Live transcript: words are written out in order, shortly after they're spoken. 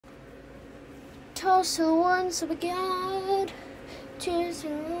Toast to the ones that we got. Cheers to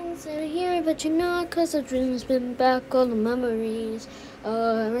the ones that are here, but you're not. Cause the dreams bring back all the memories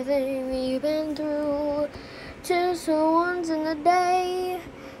of everything we've been through. Cheers to the ones in the day.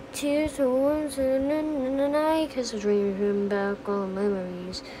 Cheers to the ones in the night. Cause the dreams bring back all the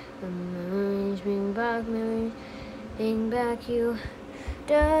memories. The memories bring back memories. Bring back you.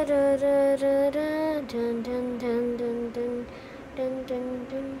 Da da da da da. Dun dun dun dun dun. Dun dun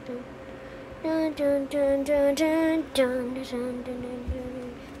dun dun. Dun dun dun dun dun dun dun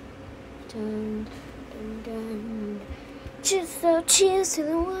dun dun. Cheers to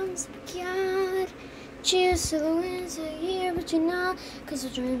the ones we got. Cheers to the ones that are here, but you're not. Cause the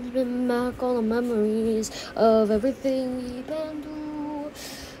dreams bring back all the memories of everything we've been through.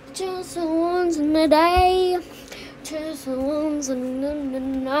 Cheers to the ones in the day. Cheers to the ones in the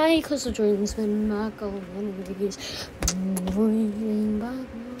night. Cause the dreams bring back all the memories. Bring back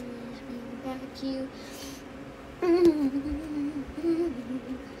you.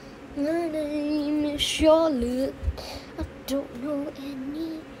 My name is Charlotte. I don't know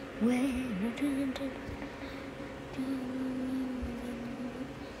anywhere.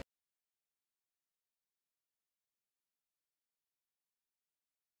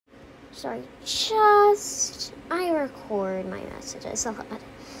 Sorry, I record my messages a lot.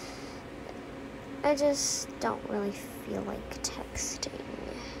 I just don't really feel like texting.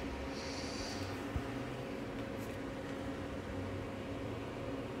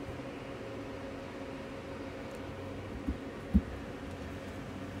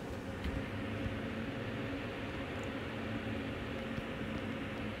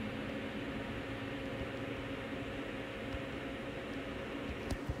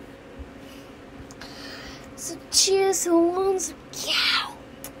 So cheers to the ones, yeah.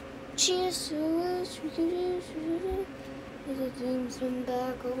 Cheers to us, the dreams bring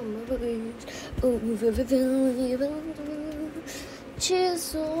back all the memories of everything we've been through.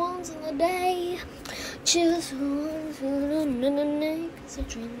 Cheers to the ones in the day. Cheers to the ones in the night. Cause the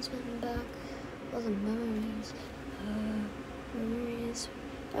dreams bring back all the memories.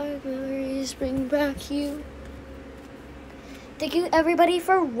 Dark memories bring back you. Thank you everybody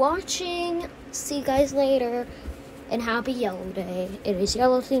for watching. See you guys later. And happy Yellow Day. It is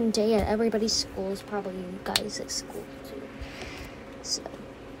Yellow Theme Day at everybody's schools. Probably you guys at school too. So,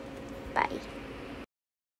 bye.